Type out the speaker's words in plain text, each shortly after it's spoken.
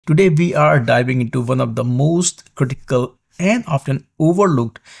Today, we are diving into one of the most critical and often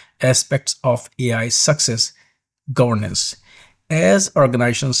overlooked aspects of AI success: governance. As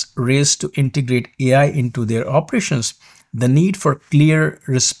organizations race to integrate AI into their operations, the need for clear,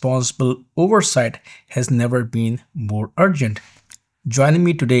 responsible oversight has never been more urgent. Joining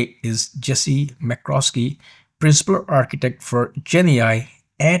me today is Jesse McCrosky, Principal Architect for GenAI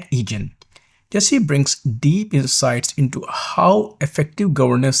at Egen. Jesse brings deep insights into how effective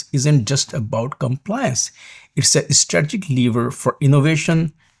governance isn't just about compliance, it's a strategic lever for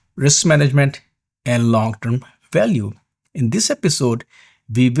innovation, risk management, and long term value. In this episode,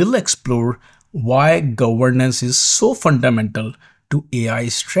 we will explore why governance is so fundamental to AI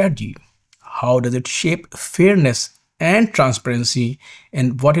strategy. How does it shape fairness and transparency,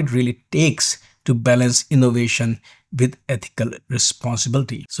 and what it really takes to balance innovation with ethical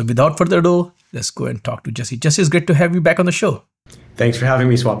responsibility. So without further ado, let's go and talk to Jesse. Jesse, it's great to have you back on the show. Thanks for having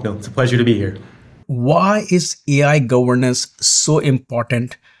me, Swapnil. It's a pleasure to be here. Why is AI governance so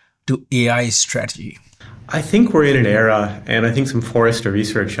important to AI strategy? I think we're in an era, and I think some Forrester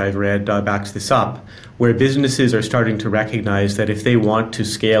research I've read backs this up, where businesses are starting to recognize that if they want to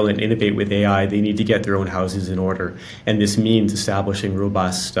scale and innovate with AI, they need to get their own houses in order. And this means establishing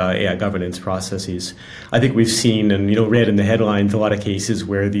robust AI governance processes. I think we've seen and read in the headlines a lot of cases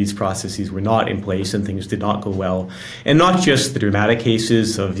where these processes were not in place and things did not go well. And not just the dramatic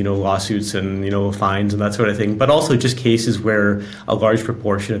cases of lawsuits and fines and that sort of thing, but also just cases where a large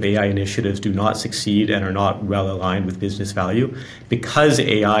proportion of AI initiatives do not succeed and are not well aligned with business value, because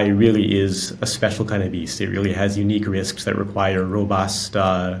AI really is a special kind of beast. It really has unique risks that require robust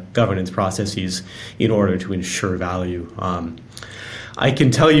governance processes in order to ensure value. I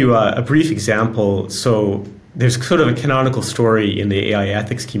can tell you a brief example. So there's sort of a canonical story in the AI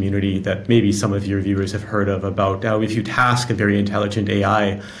ethics community that maybe some of your viewers have heard of about how if you task a very intelligent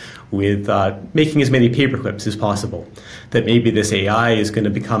AI with making as many paperclips as possible, that maybe this AI is going to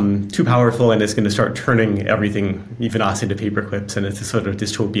become too powerful and it's going to start turning everything, even us, into paperclips, and it's a sort of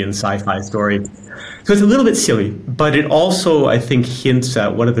dystopian sci-fi story. So it's a little bit silly, but it also, I think, hints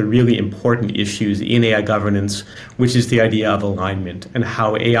at one of the really important issues in AI governance, which is the idea of alignment and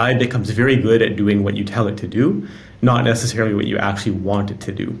how AI becomes very good at doing what you tell it to do, not necessarily what you actually want it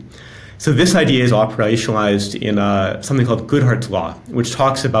to do. So this idea is operationalized in something called Goodhart's Law, which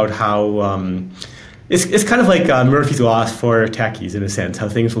talks about how it's kind of like Murphy's Law for techies in a sense, how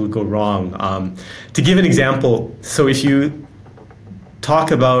things will go wrong. To give an example, so if you talk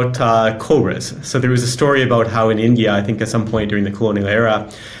about cobras, so there was a story about how in India, I think at some point during the colonial era,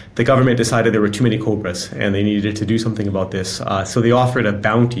 the government decided there were too many cobras and they needed to do something about this. So they offered a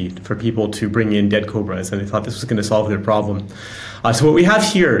bounty for people to bring in dead cobras, and they thought this was going to solve their problem. So what we have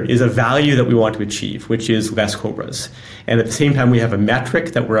here is a value that we want to achieve, which is less cobras. And at the same time, we have a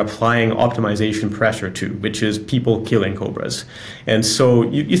metric that we're applying optimization pressure to, which is people killing cobras. And so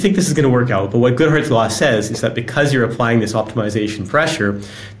you think this is going to work out, but what Goodhart's Law says is that because you're applying this optimization pressure,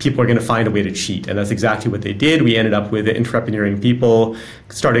 people are going to find a way to cheat. And that's exactly what they did. We ended up with entrepreneurial people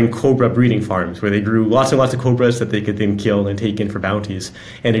starting cobra breeding farms where they grew lots and lots of cobras that they could then kill and take in for bounties,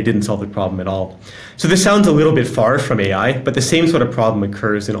 and it didn't solve the problem at all. So this sounds a little bit far from AI, but the same sort of problem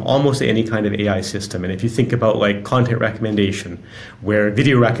occurs in almost any kind of AI system. And if you think about like content recommendation, where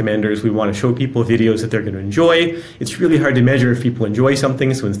video recommenders, we want to show people videos that they're going to enjoy, it's really hard to measure if people enjoy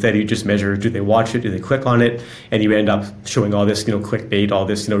something. So instead you just measure, do they watch it, do they click on it, and you end up showing all this clickbait, all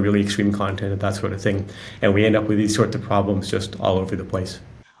this really extreme content and that sort of thing. And we end up with these sorts of problems just all over the place.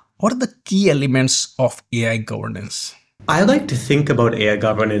 What are the key elements of AI governance? I like to think about AI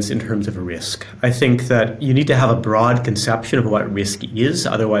governance in terms of risk. I think that you need to have a broad conception of what risk is,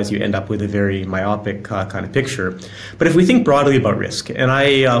 otherwise you end up with a very myopic kind of picture. But if we think broadly about risk, and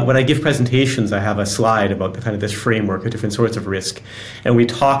when I give presentations, I have a slide about the kind of this framework of different sorts of risk, and we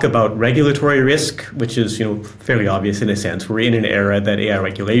talk about regulatory risk, which is fairly obvious in a sense. We're in an era that AI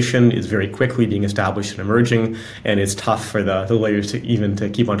regulation is very quickly being established and emerging, and it's tough for the lawyers to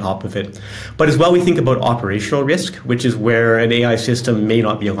keep on top of it. But as well, we think about operational risk, which is where an AI system may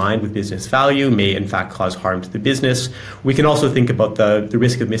not be aligned with business value, may in fact cause harm to the business. We can also think about the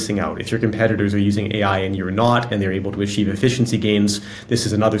risk of missing out. If your competitors are using AI and you're not, and they're able to achieve efficiency gains, this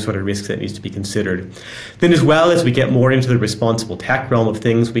is another sort of risk that needs to be considered. Then as well, as we get more into the responsible tech realm of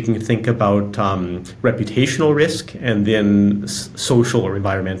things, we can think about reputational risk and then social or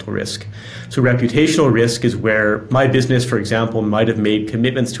environmental risk. So reputational risk is where my business, for example, might have made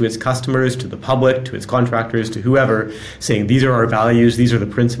commitments to its customers, to the public, to its contractors, to whoever, saying these are our values, these are the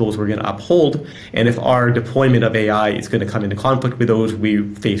principles we're going to uphold, and if our deployment of AI is going to come into conflict with those,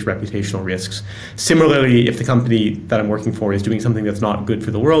 we face reputational risks. Similarly, if the company that I'm working for is doing something that's not good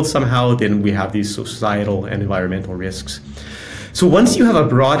for the world somehow, then we have these societal and environmental risks. So once you have a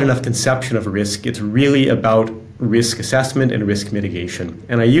broad enough conception of risk, it's really about risk assessment and risk mitigation.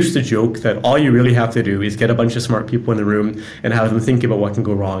 And I used to joke that all you really have to do is get a bunch of smart people in the room and have them think about what can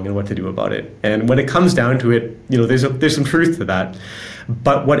go wrong and what to do about it. And when it comes down to it, there's some truth to that.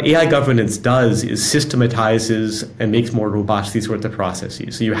 But what AI governance does is systematizes and makes more robust these sorts of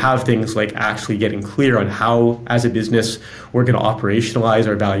processes. So you have things like actually getting clear on how, as a business, we're going to operationalize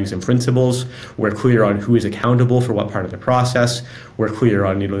our values and principles. We're clear on who is accountable for what part of the process. We're clear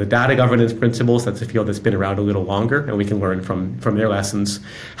on the data governance principles. That's a field that's been around a little longer, and we can learn from their lessons.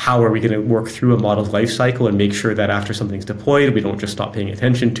 How are we going to work through a model's life cycle and make sure that after something's deployed, we don't just stop paying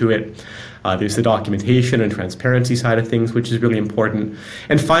attention to it. There's the documentation and transparency side of things, which is really important.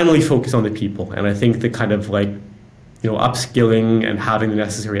 And finally, focus on the people. And I think the kind of upskilling and having the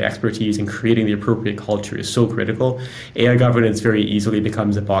necessary expertise and creating the appropriate culture is so critical. AI governance very easily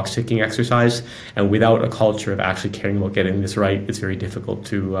becomes a box-ticking exercise, and without a culture of actually caring about getting this right, it's very difficult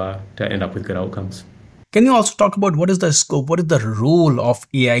to end up with good outcomes. Can you also talk about what is the scope, what is the role of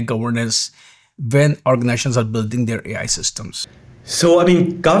AI governance when organizations are building their AI systems? So,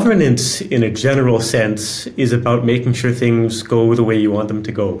 governance in a general sense is about making sure things go the way you want them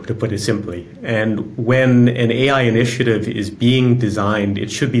to go, to put it simply. And when an AI initiative is being designed,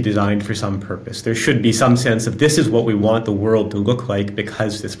 it should be designed for some purpose. There should be some sense of this is what we want the world to look like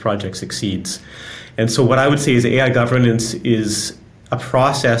because this project succeeds. And so what I would say is AI governance is a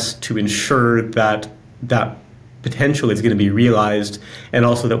process to ensure that potential is going to be realized, and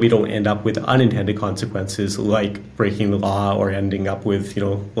also that we don't end up with unintended consequences like breaking the law or ending up with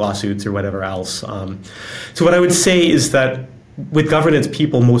lawsuits or whatever else. So what I would say is that with governance,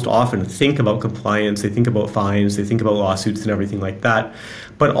 people most often think about compliance, they think about fines, they think about lawsuits and everything like that.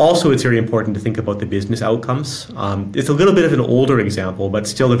 But also it's very important to think about the business outcomes. It's a little bit of an older example, but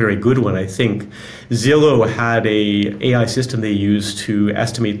still a very good one, I think. Zillow had a AI system they used to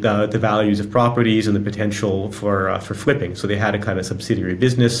estimate the values of properties and the potential for flipping. So they had a kind of subsidiary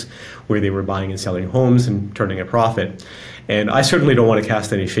business where they were buying and selling homes and turning a profit. And I certainly don't want to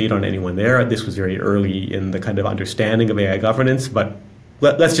cast any shade on anyone there. This was very early in the kind of understanding of AI governance, but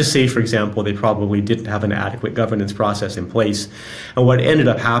let's just say, for example, they probably didn't have an adequate governance process in place. And what ended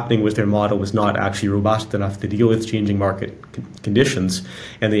up happening was their model was not actually robust enough to deal with changing market conditions.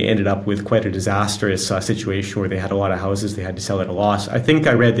 And they ended up with quite a disastrous situation where they had a lot of houses they had to sell at a loss. I think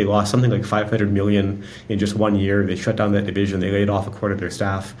I read they lost something like 500 million in just 1 year. They shut down that division. They laid off a quarter of their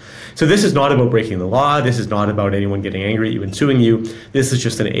staff. So this is not about breaking the law. This is not about anyone getting angry at you and suing you. This is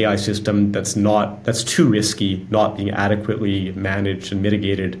just an AI system that's too risky, not being adequately managed and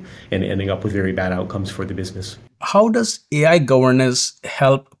mitigated, and ending up with very bad outcomes for the business. How does AI governance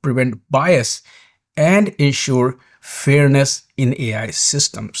help prevent bias and ensure fairness in AI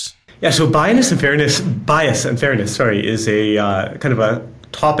systems? Yeah, so bias and fairness, is a kind of a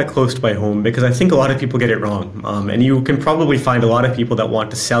topic close to my home, because I think a lot of people get it wrong. And you can probably find a lot of people that want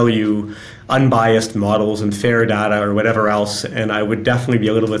to sell you unbiased models and fair data or whatever else, and I would definitely be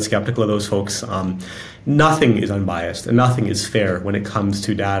a little bit skeptical of those folks. Nothing is unbiased and nothing is fair when it comes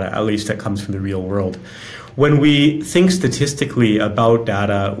to data, at least that comes from the real world. When we think statistically about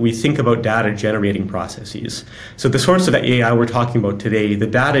data, we think about data generating processes. So the sorts of AI we're talking about today, the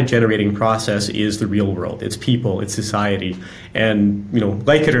data generating process is the real world. It's people, it's society. And,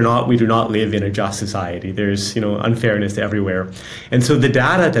 like it or not, we do not live in a just society. There's, unfairness everywhere. And so the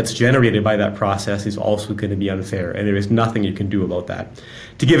data that's generated by that process is also going to be unfair, and there is nothing you can do about that.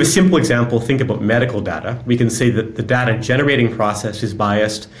 To give a simple example, think about medical data. We can say that the data generating process is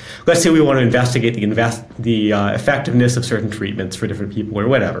biased. Let's say we want to investigate the effectiveness of certain treatments for different people or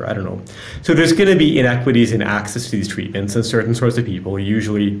whatever, I don't know. So there's going to be inequities in access to these treatments, and certain sorts of people,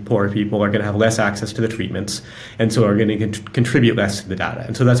 usually poor people, are going to have less access to the treatments, and so are going to contribute less to the data.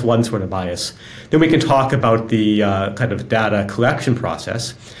 And so that's one sort of bias. Then we can talk about the kind of data collection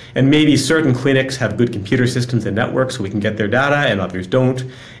process. And maybe certain clinics have good computer systems and networks so we can get their data, and others don't.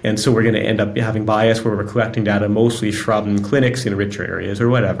 And so we're going to end up having bias where we're collecting data mostly from clinics in richer areas or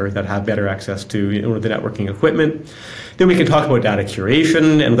whatever that have better access to the networking equipment. Then we can talk about data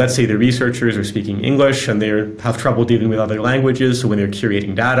curation, and let's say the researchers are speaking English and they have trouble dealing with other languages. So when they're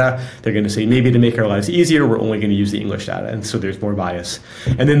curating data, they're going to say, maybe to make our lives easier, we're only going to use the English data. And so there's more bias.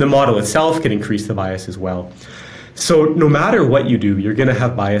 And then the model itself can increase the bias as well. So no matter what you do, you're going to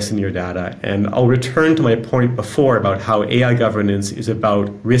have bias in your data. And I'll return to my point before about how AI governance is about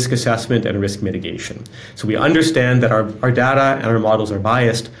risk assessment and risk mitigation. So we understand that our data and our models are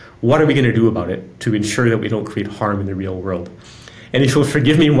biased. What are we going to do about it to ensure that we don't create harm in the real world? And if you'll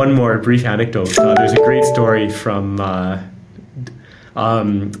forgive me one more brief anecdote, there's a great story from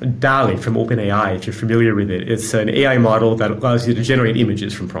DALL-E from OpenAI, if you're familiar with it. It's an AI model that allows you to generate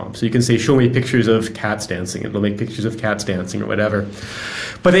images from prompts. So you can say, show me pictures of cats dancing, and it'll make pictures of cats dancing or whatever.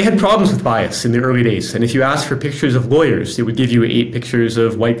 But they had problems with bias in the early days. And if you asked for pictures of lawyers, it would give you 8 pictures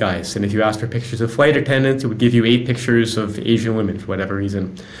of white guys. And if you asked for pictures of flight attendants, it would give you 8 pictures of Asian women for whatever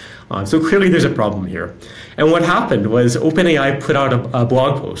reason. So clearly there's a problem here. And what happened was OpenAI put out a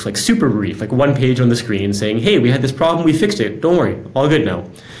blog post, like super brief, like 1 page on the screen saying, hey, we had this problem, we fixed it, don't worry, all good now.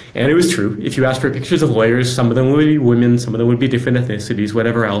 And it was true. If you asked for pictures of lawyers, some of them would be women, some of them would be different ethnicities,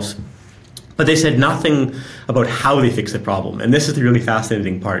 whatever else. But they said nothing about how they fixed the problem. And this is the really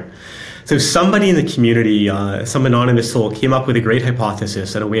fascinating part. So somebody in the community, some anonymous soul, came up with a great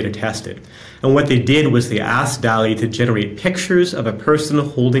hypothesis and a way to test it. And what they did was they asked DALL-E to generate pictures of a person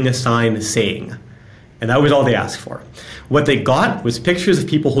holding a sign saying. And that was all they asked for. What they got was pictures of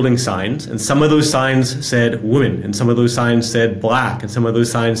people holding signs, and some of those signs said women, and some of those signs said black, and some of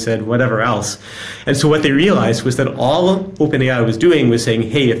those signs said whatever else. And so what they realized was that all OpenAI was doing was saying,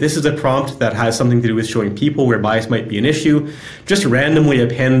 hey, if this is a prompt that has something to do with showing people where bias might be an issue, just randomly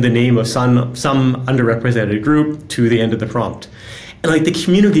append the name of some underrepresented group to the end of the prompt. And like the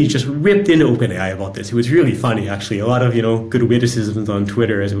community just ripped into OpenAI about this. It was really funny, actually. A lot of, good witticisms on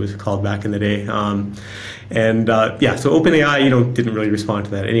Twitter, as it was called back in the day. So OpenAI, didn't really respond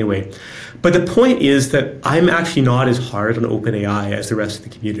to that anyway. But the point is that I'm actually not as hard on OpenAI as the rest of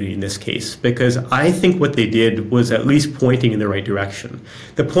the community in this case, because I think what they did was at least pointing in the right direction.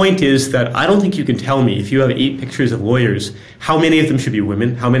 The point is that I don't think you can tell me, if you have 8 pictures of lawyers, how many of them should be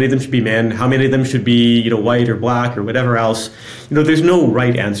women, how many of them should be men, how many of them should be, white or black or whatever else. There's no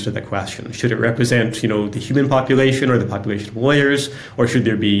right answer to that question. Should it represent, the human population or the population of lawyers, or should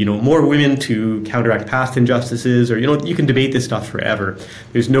there be, more women to counteract past injustices, or, you can debate this stuff forever.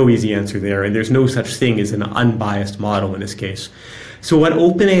 There's no easy answer there. And there's no such thing as an unbiased model in this case. So what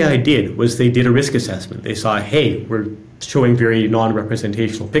OpenAI did was they did a risk assessment. They saw, hey, we're showing very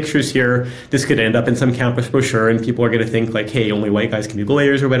non-representational pictures here. This could end up in some campus brochure, and people are going to think like, hey, only white guys can be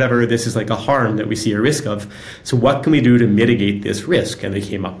lawyers or whatever. This is like a harm that we see a risk of. So what can we do to mitigate this risk? And they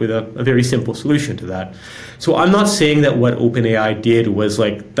came up with a very simple solution to that. So I'm not saying that what OpenAI did was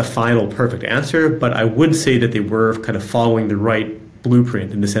like the final perfect answer, but I would say that they were kind of following the right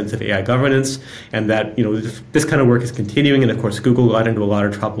blueprint in the sense of AI governance, and that this kind of work is continuing. And of course, Google got into a lot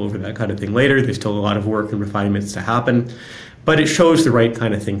of trouble over that kind of thing later. There's still a lot of work and refinements to happen, but it shows the right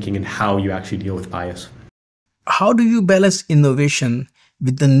kind of thinking and how you actually deal with bias. How do you balance innovation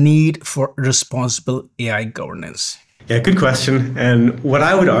with the need for responsible AI governance? Yeah, good question. And what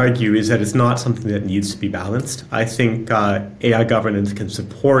I would argue is that it's not something that needs to be balanced. I think AI governance can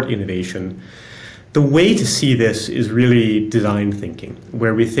support innovation. The way to see this is really design thinking,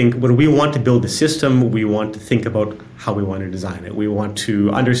 where we think when we want to build a system, we want to think about how we want to design it. We want to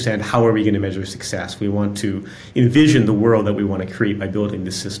understand how are we going to measure success. We want to envision the world that we want to create by building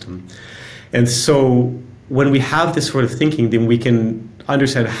this system. And so when we have this sort of thinking, then we can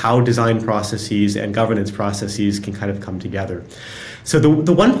understand how design processes and governance processes can kind of come together. So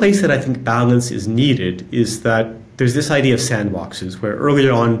the one place that I think balance is needed is that there's this idea of sandboxes where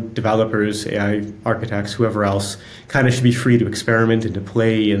earlier on developers, AI architects, whoever else, kind of should be free to experiment and to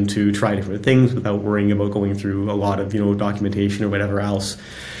play and to try different things without worrying about going through a lot of documentation or whatever else.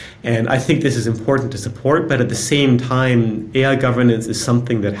 And I think this is important to support, but at the same time, AI governance is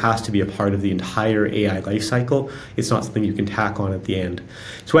something that has to be a part of the entire AI lifecycle. It's not something you can tack on at the end.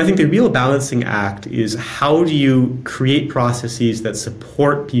 So I think the real balancing act is how do you create processes that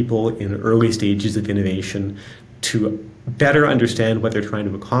support people in early stages of innovation to better understand what they're trying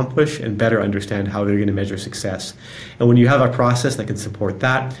to accomplish and better understand how they're going to measure success. And when you have a process that can support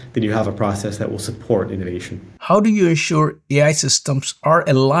that, then you have a process that will support innovation. How do you ensure AI systems are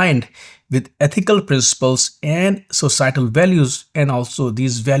aligned with ethical principles and societal values? And also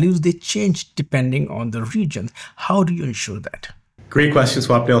these values, they change depending on the region. How do you ensure that? Great question,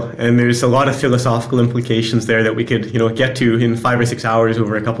 Swapnil. And there's a lot of philosophical implications there that we could, get to in 5 or 6 hours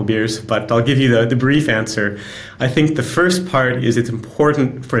over a couple beers. But I'll give you the brief answer. I think the first part is it's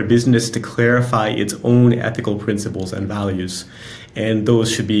important for a business to clarify its own ethical principles and values. and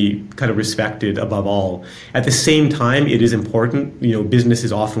those should be kind of respected above all. At the same time, it is important,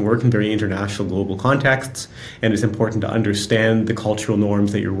 businesses often work in very international global contexts, and it's important to understand the cultural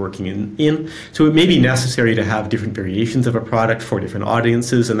norms that you're working in. So it may be necessary to have different variations of a product for different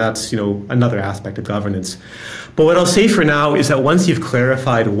audiences, and that's another aspect of governance. But what I'll say for now is that once you've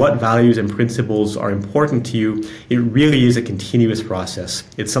clarified what values and principles are important to you, it really is a continuous process.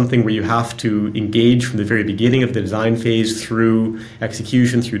 It's something where you have to engage from the very beginning of the design phase through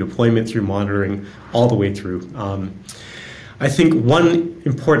execution, through deployment, through monitoring, all the way through. I think one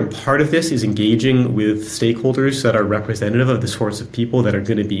important part of this is engaging with stakeholders that are representative of the sorts of people that are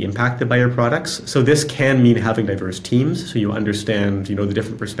going to be impacted by your products. So this can mean having diverse teams, so you understand, the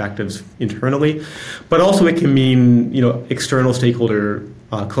different perspectives internally, but also it can mean, external stakeholder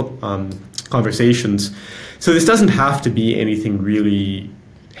conversations. So this doesn't have to be anything really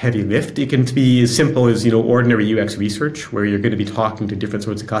heavy lift. It can be as simple as ordinary UX research, where you're going to be talking to different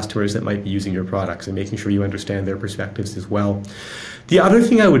sorts of customers that might be using your products and making sure you understand their perspectives as well. The other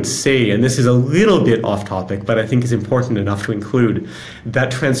thing I would say, and this is a little bit off topic, but I think is important enough to include,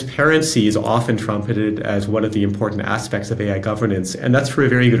 that transparency is often trumpeted as one of the important aspects of AI governance, and that's for a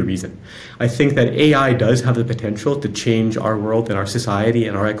very good reason. I think that AI does have the potential to change our world and our society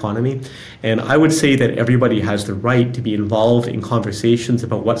and our economy, and I would say that everybody has the right to be involved in conversations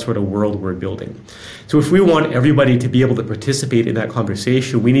about what sort of world we're building. So if we want everybody to be able to participate in that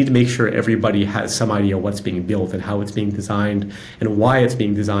conversation, we need to make sure everybody has some idea what's being built and how it's being designed and why it's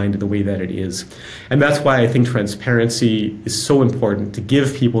being designed in the way that it is. And that's why I think transparency is so important, to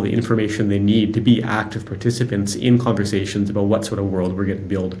give people the information they need to be active participants in conversations about what sort of world we're going to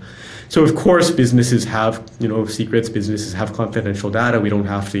build. So of course, businesses have, secrets, businesses have confidential data. We don't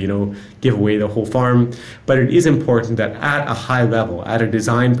have to, give away the whole farm, but it is important that at a high level, at a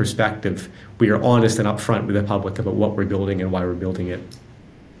design perspective, we are honest and upfront with the public about what we're building and why we're building it.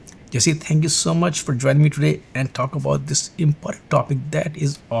 Jesse, thank you so much for joining me today and talk about this important topic that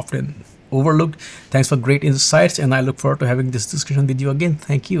is often overlooked. Thanks for great insights, and I look forward to having this discussion with you again.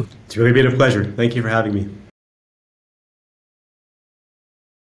 Thank you. It's really been a pleasure. Thank you for having me.